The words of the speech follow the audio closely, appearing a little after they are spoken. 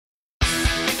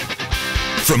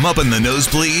From up in the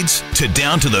nosebleeds to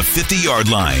down to the 50-yard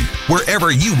line,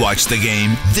 wherever you watch the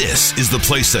game, this is the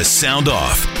place to sound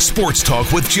off. Sports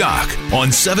Talk with Jock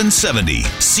on 770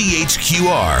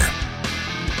 CHQR.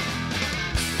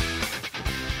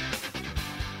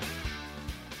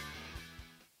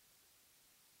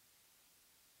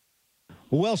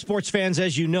 Well, sports fans,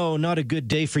 as you know, not a good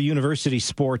day for university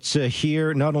sports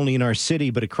here, not only in our city,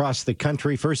 but across the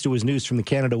country. First, it was news from the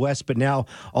Canada West, but now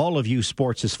all of U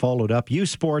Sports has followed up. U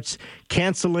Sports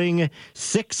canceling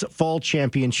 6 fall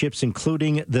championships,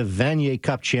 including the Vanier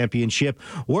Cup Championship,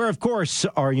 where, of course,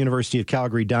 our University of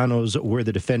Calgary Dinos were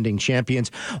the defending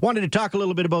champions. Wanted to talk a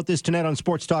little bit about this tonight on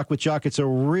Sports Talk with Jock. It's a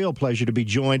real pleasure to be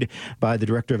joined by the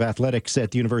Director of Athletics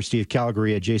at the University of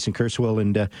Calgary, Jason Kurzweil.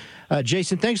 And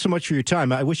Jason, thanks so much for your time.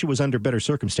 I wish it was under better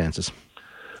circumstances.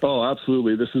 Oh,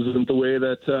 absolutely. This isn't the way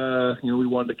that we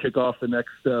wanted to kick off the next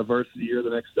varsity year,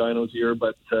 the next Dinos year,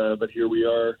 but here we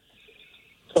are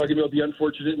talking about the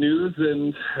unfortunate news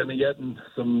and yet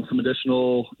some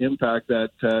additional impact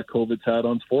that COVID's had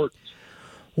on sports.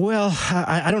 Well,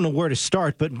 I don't know where to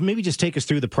start, but maybe just take us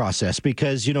through the process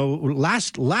because, you know,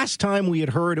 last time we had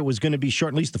heard it was going to be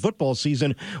short, at least the football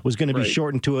season was going to be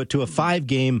shortened to a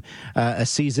 5-game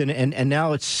season, and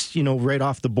now it's, you know, right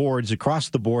off the boards, across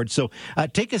the board. So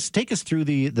take us through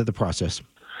the process.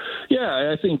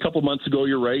 Yeah, I think a couple months ago,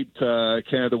 you're right.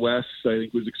 Canada West, I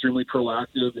think, was extremely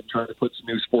proactive in trying to put some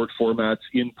new sport formats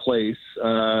in place,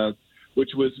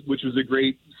 which was a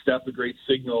great step, a great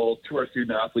signal to our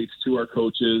student athletes, to our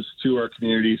coaches, to our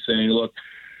community, saying, look,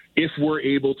 if we're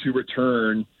able to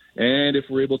return and if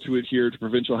we're able to adhere to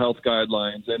provincial health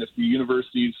guidelines, and if the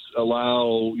universities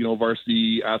allow, you know,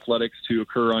 varsity athletics to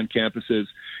occur on campuses,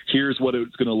 here's what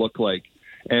it's going to look like.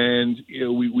 And, you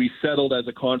know, we settled as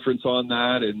a conference on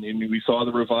that, and we saw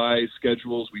the revised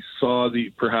schedules. We saw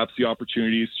perhaps the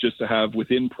opportunities just to have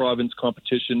within province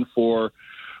competition for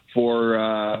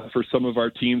some of our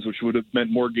teams, which would have meant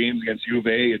more games against U of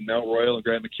A and Mount Royal and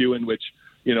Grant MacEwan, which,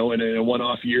 you know, in a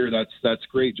one-off year, that's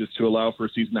great just to allow for a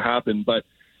season to happen. But,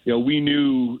 you know, we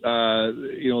knew,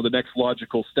 the next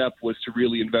logical step was to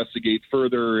really investigate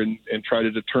further and try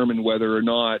to determine whether or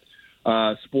not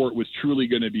sport was truly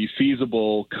going to be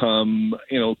feasible come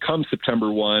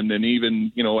September 1, and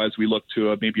even, you know, as we look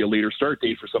to maybe a later start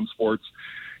date for some sports.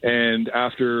 And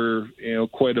after, you know,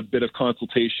 quite a bit of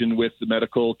consultation with the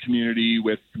medical community,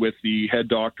 with the head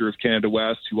doctor of Canada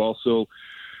West, who also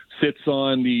sits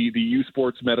on the U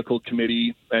Sports Medical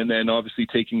Committee, and then obviously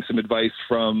taking some advice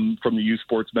from the U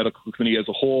Sports Medical Committee as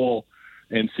a whole,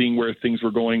 and seeing where things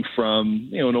were going from,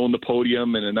 you know, an Own the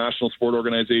Podium and a national sport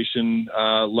organization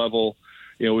level,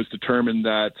 you know, it was determined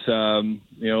that,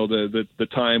 the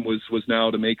time was now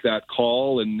to make that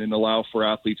call and allow for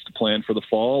athletes to plan for the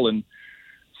fall. And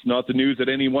it's not the news that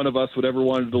any one of us would ever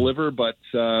want to deliver, but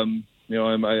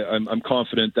I'm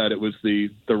confident that it was the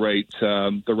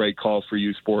right call for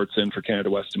U Sports and for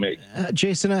Canada West to make.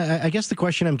 Jason, I guess the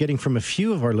question I'm getting from a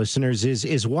few of our listeners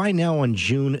is why now on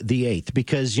June the 8th?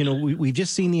 Because, you know, we've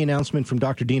just seen the announcement from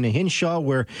Dr. Dina Hinshaw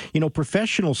where, you know,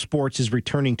 professional sports is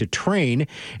returning to train,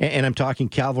 and I'm talking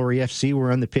Cavalry FC.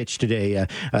 We're on the pitch today.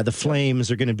 The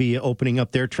Flames are going to be opening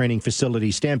up their training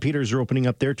facilities. Stampeders are opening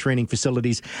up their training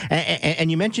facilities. And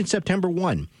you mentioned September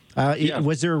 1.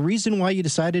 Was there a reason why you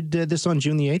decided this on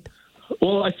June the 8th?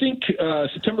 Well, I think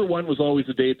September 1 was always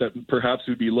a date that perhaps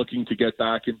we'd be looking to get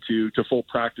back into full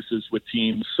practices with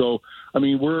teams. So, I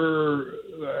mean,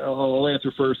 I'll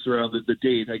answer first around the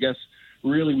date. I guess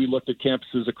really we looked at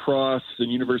campuses across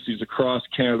and universities across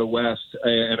Canada West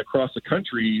and across the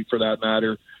country, for that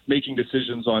matter, making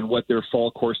decisions on what their fall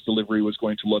course delivery was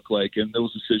going to look like. And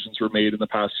those decisions were made in the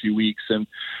past few weeks. And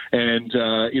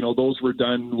those were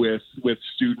done with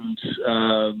students,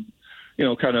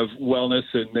 kind of wellness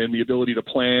and the ability to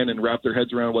plan and wrap their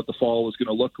heads around what the fall was going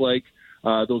to look like.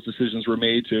 Those decisions were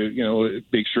made to, you know,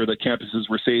 make sure that campuses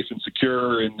were safe and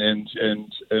secure and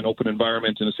an open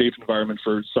environment and a safe environment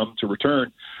for some to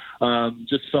return.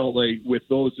 Just felt like with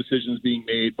those decisions being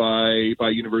made by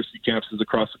university campuses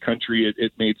across the country,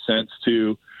 it made sense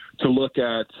to look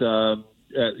at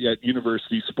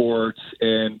university sports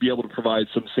and be able to provide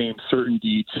some same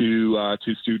certainty to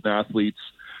student athletes,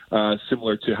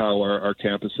 similar to how our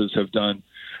campuses have done.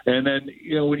 And then,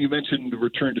 you know, when you mentioned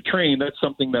return to train, that's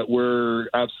something that we're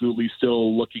absolutely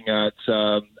still looking at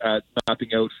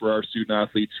mapping out for our student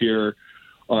athletes here.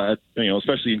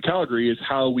 Especially in Calgary, is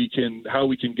how we can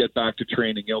get back to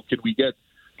training. You know, can we get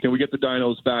the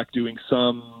Dinos back doing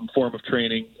some form of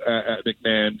training at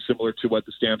McMahon, similar to what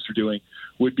the Stamps are doing?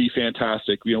 Would be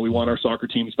fantastic. You know, we want our soccer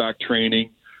teams back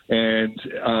training, and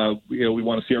we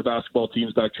want to see our basketball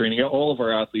teams back training. All of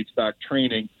our athletes back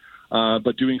training.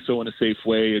 but doing so in a safe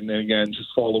way, and again, just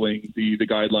following the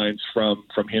guidelines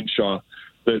from Hinshaw.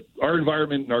 That our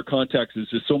environment and our context is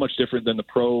just so much different than the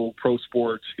pro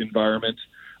sports environment.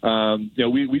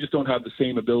 We just don't have the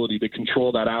same ability to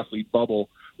control that athlete bubble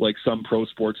like some pro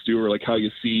sports do, or like how you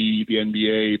see the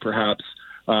NBA perhaps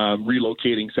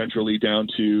relocating centrally down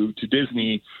to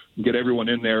Disney and get everyone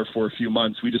in there for a few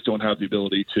months. We just don't have the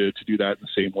ability to do that in the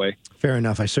same way. Fair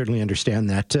enough. I certainly understand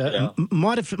that.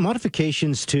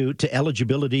 Modifications to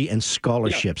eligibility and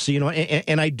scholarships. Yeah.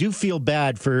 And I do feel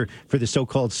bad for the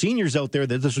so-called seniors out there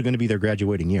that this is going to be their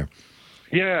graduating year.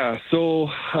 Yeah, so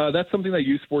that's something that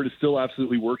Youth Sport is still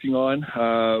absolutely working on.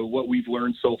 What we've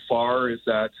learned so far is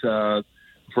that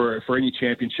for any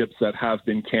championships that have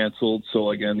been canceled, so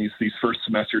again, these first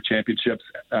semester championships,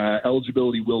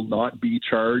 eligibility will not be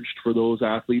charged for those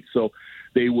athletes. So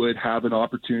they would have an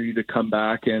opportunity to come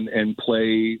back and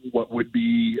play what would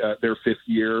be their fifth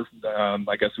year.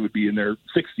 I guess it would be in their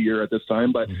sixth year at this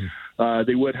time, but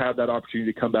they would have that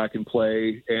opportunity to come back and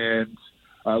play. And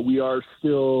we are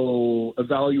still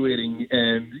evaluating,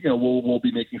 and we'll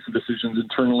be making some decisions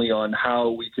internally on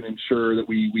how we can ensure that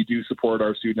we do support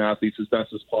our student athletes as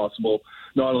best as possible,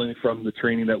 not only from the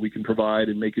training that we can provide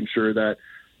and making sure that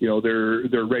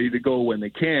they're ready to go when they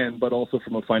can, but also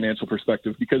from a financial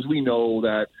perspective, because we know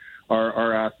that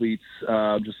our athletes,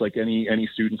 just like any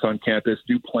students on campus,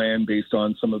 do plan based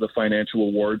on some of the financial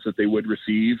awards that they would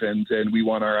receive, and we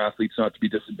want our athletes not to be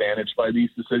disadvantaged by these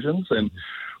decisions. And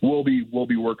we'll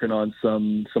be working on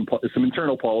some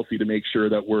internal policy to make sure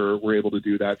that we're able to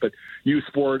do that. But youth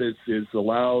sport is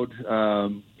allowed,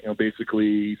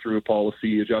 basically through a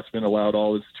policy adjustment, allowed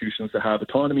all institutions to have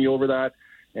autonomy over that,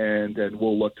 and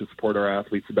we'll look to support our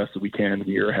athletes the best that we can in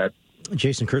the year ahead.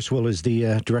 Jason Kurzweil is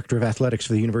the Director of Athletics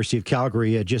for the University of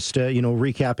Calgary. Just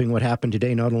recapping what happened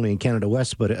today, not only in Canada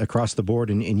West, but across the board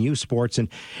in youth sports. And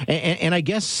I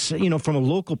guess, from a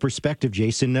local perspective,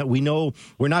 Jason, we know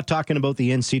we're not talking about the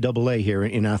NCAA here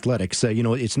in athletics.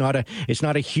 It's not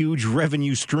a huge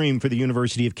revenue stream for the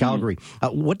University of Calgary.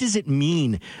 What does it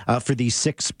mean for these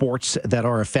 6 sports that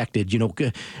are affected?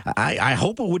 I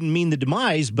hope it wouldn't mean the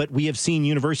demise, but we have seen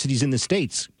universities in the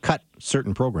States cut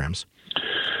certain programs.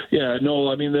 Yeah, no,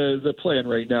 I mean the plan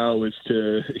right now is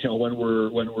to, when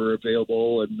we're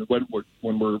available and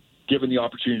when we're given the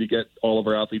opportunity to get all of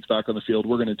our athletes back on the field,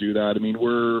 we're going to do that. I mean,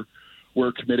 we're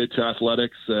committed to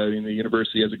athletics. The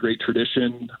university has a great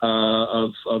tradition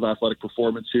of athletic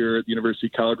performance here at the University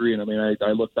of Calgary, and I mean,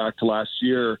 I look back to last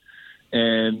year,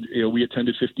 and we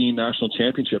attended 15 national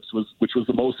championships, which was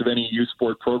the most of any youth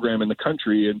sport program in the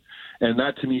country, and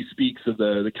that to me speaks of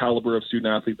the caliber of student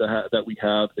athlete that we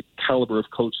have, the caliber of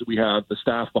coach that we have, the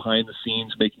staff behind the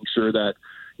scenes making sure that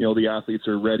the athletes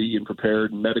are ready and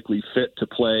prepared and medically fit to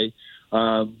play.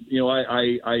 I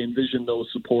envision those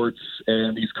supports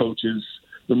and these coaches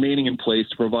remaining in place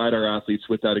to provide our athletes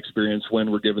with that experience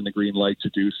when we're given the green light to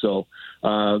do so.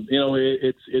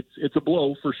 It's a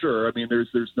blow for sure. I mean,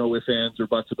 there's no ifs, ands, or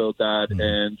buts about that. Mm-hmm.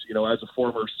 And as a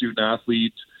former student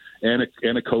athlete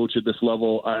and a coach at this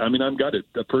level, I'm gutted.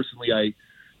 Personally,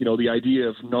 the idea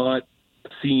of not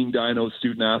seeing Dino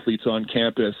student athletes on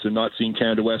campus and not seeing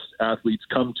Canada West athletes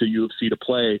come to U of C to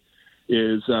play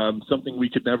is something we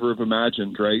could never have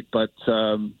imagined, right? But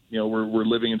we're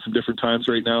living in some different times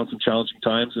right now, some challenging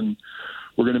times, and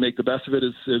we're going to make the best of it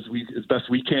as best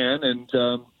we can, and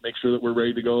make sure that we're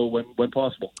ready to go when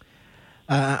possible.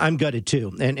 I'm gutted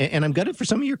too, and I'm gutted for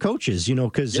some of your coaches,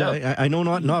 because I know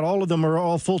not all of them are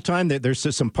all full time.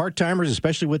 There's some part timers,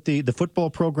 especially with the football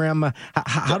program.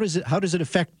 How does it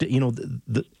affect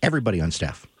everybody on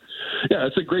staff? Yeah,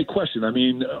 it's a great question. I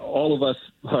mean, all of us.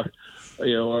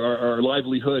 Our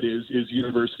livelihood is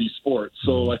university sports.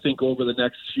 So I think over the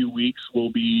next few weeks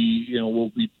we'll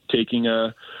be taking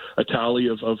a tally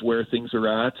of where things are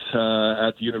at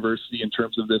the university in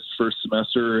terms of this first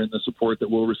semester and the support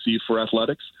that we'll receive for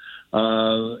athletics. As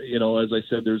I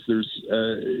said, there's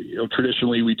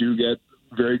traditionally we do get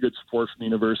very good support from the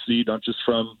university, not just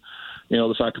from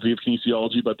the Faculty of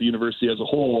Kinesiology, but the university as a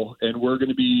whole. And we're going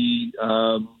to be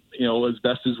as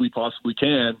best as we possibly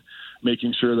can,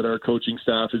 making sure that our coaching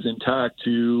staff is intact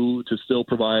to still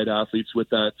provide athletes with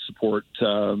that support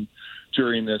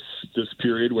during this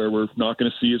period where we're not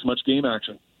going to see as much game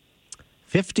action.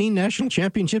 15 national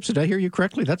championships, did I hear you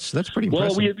correctly? That's pretty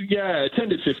impressive. Well,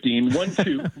 attended 15,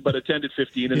 1-2, but attended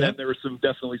 15, and then there were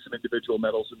definitely some individual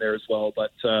medals in there as well.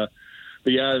 But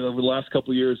yeah, over the last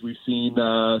couple of years, we've seen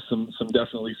some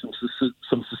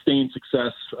sustained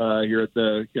success here at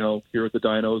the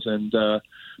Dinos, and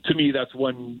to me, that's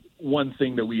one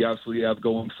thing that we absolutely have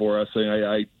going for us. And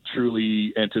I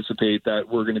truly anticipate that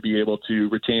we're going to be able to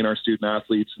retain our student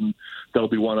athletes, and they'll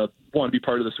want to be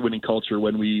part of this winning culture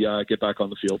when we get back on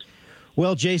the field.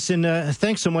 Well, Jason,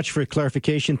 thanks so much for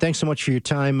clarification. Thanks so much for your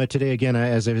time today. Again,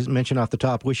 as I mentioned off the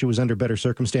top, wish it was under better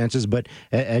circumstances. But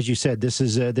as you said, this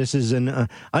is an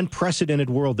unprecedented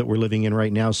world that we're living in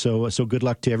right now. So good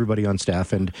luck to everybody on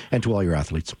staff and to all your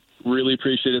athletes. Really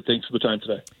appreciate it. Thanks for the time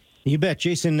today. You bet.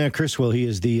 Jason Criswell, he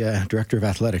is the Director of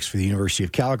Athletics for the University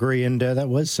of Calgary, and that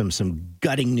was some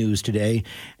gutting news today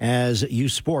as U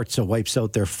Sports wipes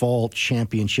out their fall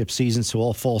championship season, so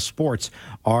all fall sports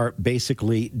are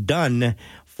basically done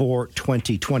for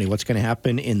 2020. What's going to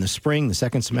happen in the spring, the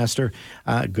second semester?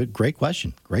 Great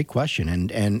question.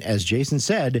 And as Jason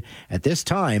said, at this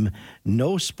time,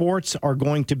 no sports are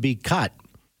going to be cut.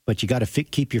 But you got to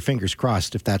keep your fingers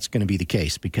crossed if that's going to be the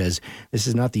case, because this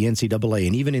is not the NCAA.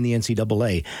 And even in the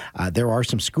NCAA, there are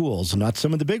some schools, not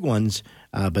some of the big ones,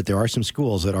 but there are some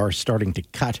schools that are starting to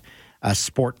cut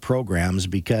sport programs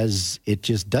because it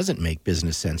just doesn't make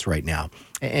business sense right now.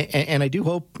 And I do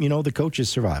hope, the coaches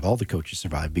survive, all the coaches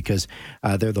survive, because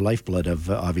they're the lifeblood of,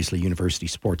 obviously, university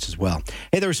sports as well.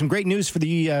 Hey, there was some great news for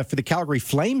the Calgary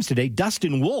Flames today.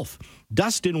 Dustin Wolf,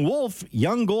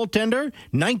 young goaltender,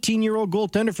 19-year-old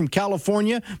goaltender from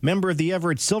California, member of the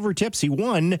Everett Silvertips. He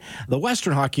won the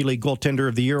Western Hockey League Goaltender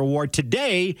of the Year award.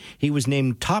 Today, he was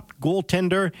named top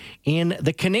goaltender in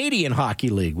the Canadian Hockey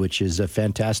League, which is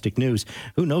fantastic news.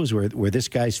 Who knows where this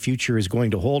guy's future is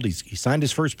going to hold? He signed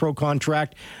his first pro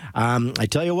contract. I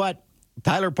tell you what,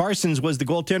 Tyler Parsons was the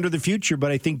goaltender of the future,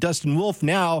 but I think Dustin Wolf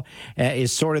now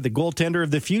is sort of the goaltender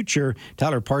of the future.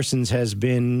 Tyler Parsons has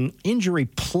been injury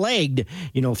plagued,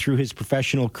 through his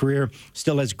professional career.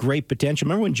 Still has great potential.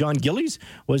 Remember when John Gillies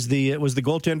was the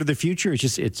goaltender of the future?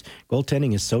 It's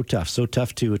goaltending is so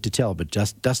tough to tell. But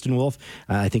Dustin Wolf,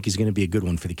 I think he's going to be a good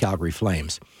one for the Calgary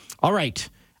Flames. All right.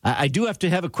 I do have to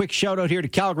have a quick shout out here to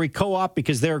Calgary Co-op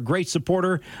because they're a great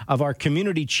supporter of our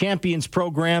Community Champions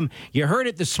program. You heard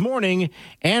it this morning,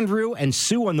 Andrew and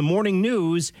Sue on the morning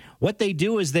news. What they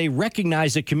do is they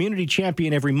recognize a community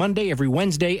champion every Monday, every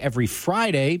Wednesday, every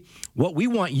Friday. What we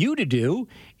want you to do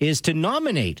is to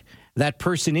nominate that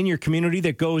person in your community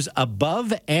that goes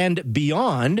above and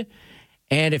beyond.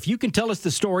 And if you can tell us the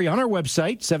story on our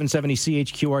website,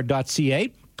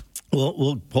 770chqr.ca,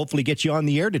 We'll hopefully get you on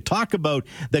the air to talk about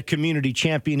the community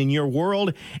champion in your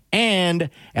world. And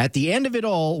at the end of it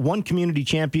all, one community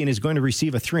champion is going to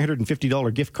receive a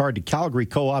 $350 gift card to Calgary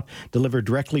Co-op delivered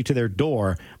directly to their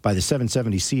door by the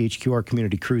 770 CHQR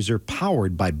Community Cruiser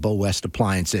powered by Bow West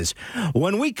Appliances.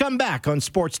 When we come back on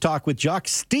Sports Talk with Jock,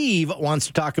 Steve wants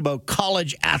to talk about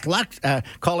college athletics,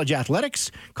 college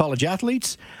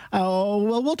athletes.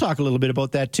 Well, we'll talk a little bit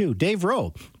about that too. Dave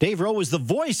Rowe was the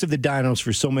voice of the Dinos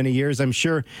for so many years. I'm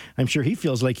sure he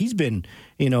feels like he's been,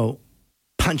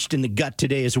 punched in the gut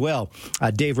today as well.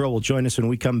 Dave Rowe will join us when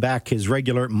we come back. His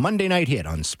regular Monday night hit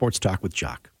on Sports Talk with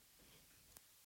Jock.